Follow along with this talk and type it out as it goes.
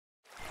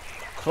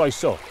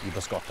Croeso I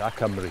Bysgota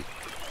Cymru.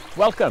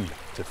 Welcome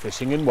to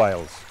Fishing in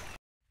Wales.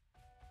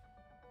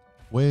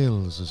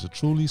 Wales is a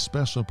truly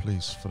special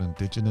place for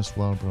indigenous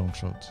wild brown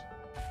trout.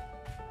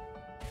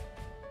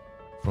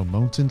 From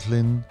Mountain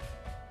Llyn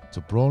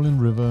to brawling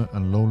river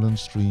and lowland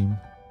stream,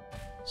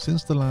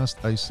 since the last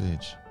ice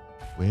age,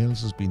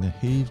 Wales has been a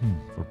haven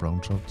for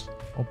brown trout,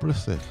 or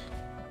brithill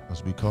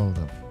as we call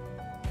them.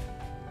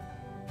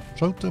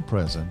 Trout are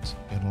present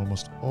in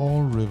almost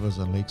all rivers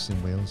and lakes in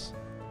Wales,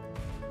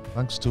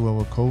 thanks to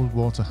our cold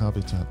water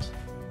habitat,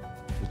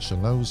 which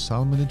allows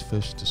salmonid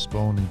fish to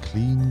spawn in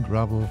clean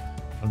gravel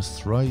and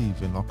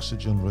thrive in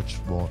oxygen-rich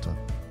water.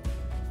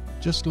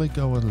 Just like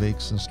our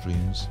lakes and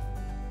streams,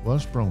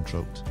 Welsh brown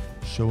trout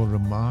show a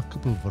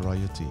remarkable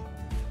variety.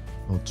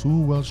 No two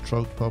Welsh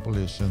trout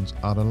populations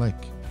are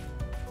alike.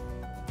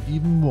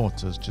 Even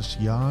waters just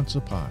yards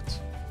apart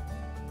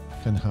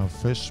can have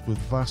fish with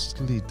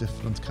vastly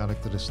different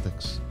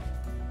characteristics,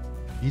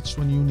 each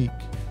one unique,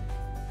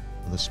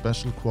 with a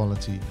special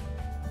quality,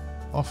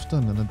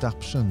 often an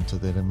adaptation to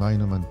their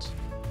environment.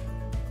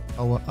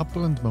 Our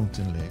upland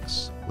mountain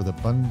lakes, with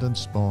abundant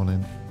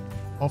spawning,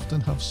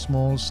 often have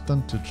small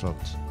stunted trout,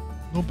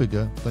 no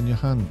bigger than your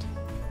hand,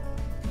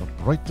 but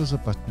bright as a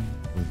button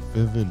with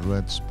vivid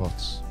red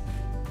spots,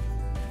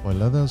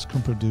 while others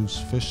can produce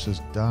fish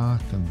as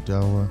dark and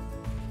dour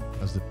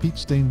as the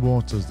peat-stained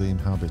waters they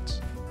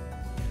inhabit,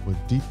 with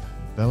deep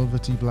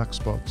velvety black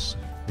spots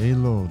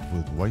haloed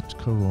with white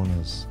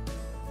coronas.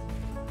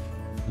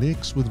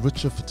 Lakes with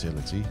richer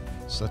fertility,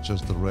 such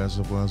as the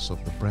reservoirs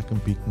of the Brecon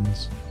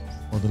Beacons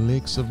or the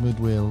lakes of Mid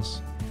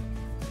Wales,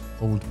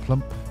 hold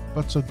plump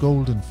butter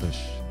golden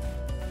fish,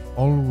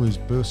 always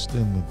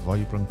bursting with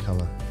vibrant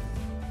colour.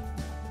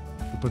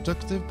 The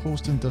productive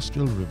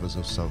post-industrial rivers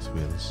of South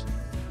Wales,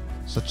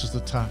 such as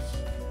the Taff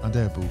and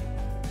Ebw,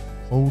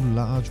 hold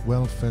large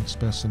well-fed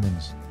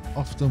specimens,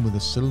 often with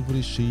a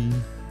silvery sheen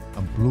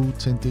and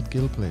blue-tinted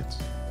gill plates,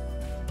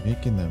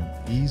 making them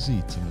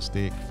easy to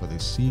mistake for their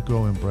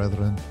sea-growing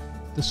brethren,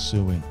 the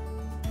suing.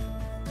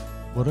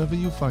 Wherever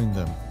you find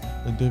them,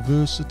 the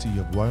diversity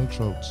of wild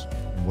trout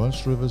in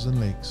Welsh rivers and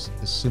lakes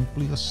is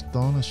simply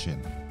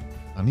astonishing,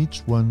 and each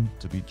one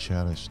to be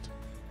cherished.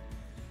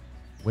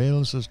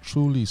 Wales has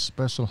truly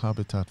special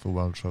habitat for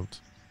wild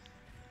trout,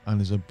 and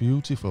is a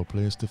beautiful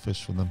place to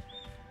fish for them.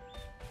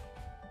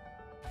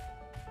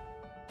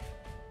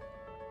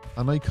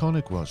 An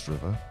iconic Welsh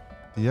river,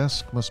 the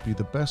Esk must be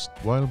the best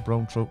wild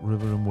brown trout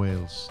river in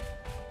Wales,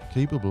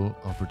 capable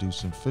of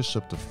producing fish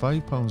up to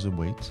 5 pounds in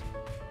weight,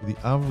 with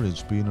the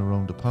average being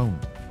around a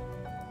pound.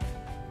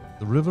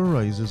 The river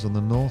rises on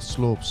the north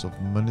slopes of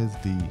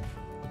Mynydd Du,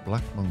 the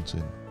Black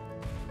Mountain,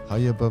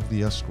 high above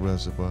the Esk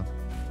Reservoir,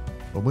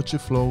 from which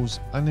it flows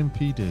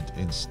unimpeded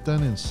in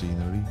stunning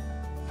scenery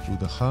through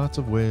the heart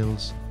of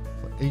Wales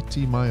for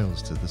 80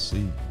 miles to the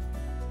sea.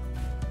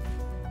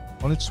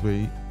 On its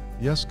way,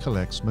 the Esk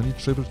collects many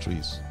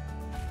tributaries: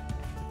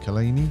 the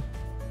Calaini,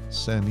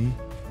 Senni,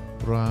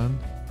 Bran,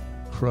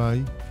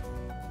 Cry,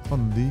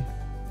 Hondi,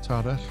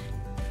 Tarell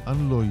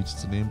and Lloyds,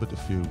 to name but a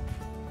few,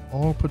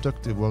 all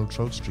productive wild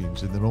trout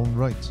streams in their own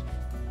right.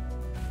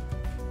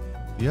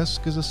 The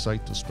Esk is a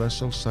site of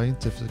special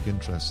scientific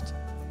interest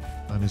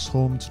and is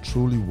home to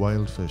truly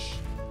wild fish.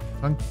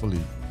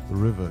 Thankfully, the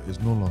river is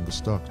no longer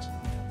stocked.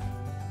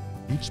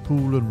 Each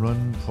pool and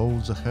run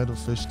holds a head of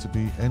fish to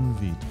be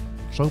envied.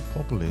 Trout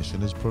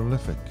population is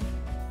prolific,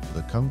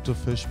 with a count of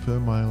fish per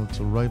mile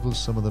to rival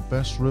some of the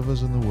best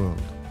rivers in the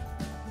world.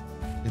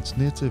 Its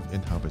native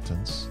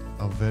inhabitants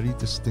are very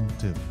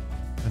distinctive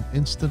and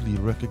instantly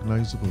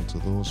recognizable to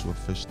those who have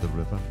fished the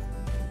river.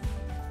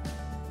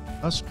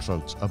 As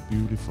trouts are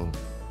beautiful,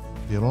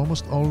 they are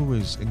almost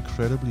always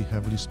incredibly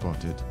heavily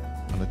spotted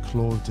and are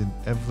clothed in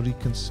every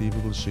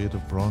conceivable shade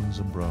of bronze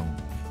and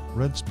brown.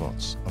 Red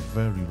spots are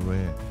very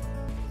rare.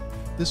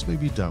 This may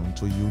be down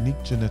to a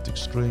unique genetic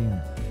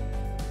strain,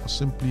 or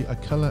simply a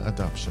colour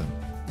adaptation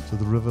to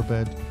the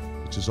riverbed,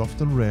 which is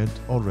often red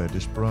or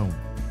reddish brown,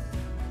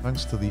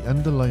 thanks to the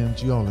underlying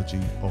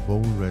geology of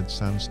old red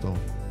sandstone,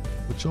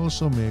 which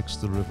also makes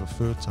the river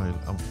fertile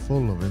and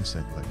full of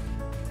insect life.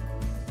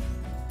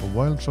 For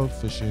wild trout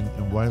fishing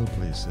in wild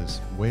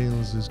places,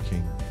 Wales is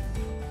king.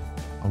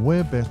 And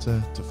where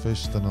better to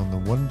fish than on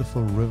the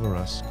wonderful River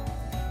Usk,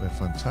 where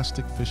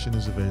fantastic fishing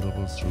is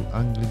available through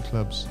angling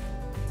clubs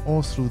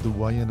or through the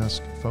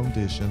Usk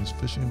Foundation's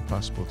Fishing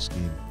Passport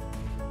Scheme.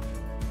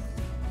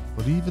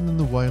 But even in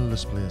the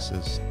wildest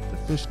places, the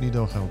fish need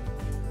our help.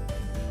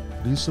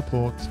 Please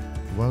support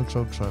the Wild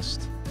Trout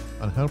Trust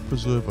and help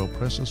preserve our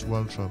precious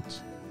wild trout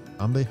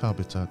and their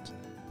habitat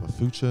for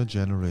future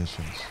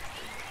generations.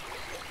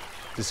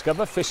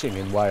 Discover fishing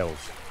in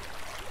Wales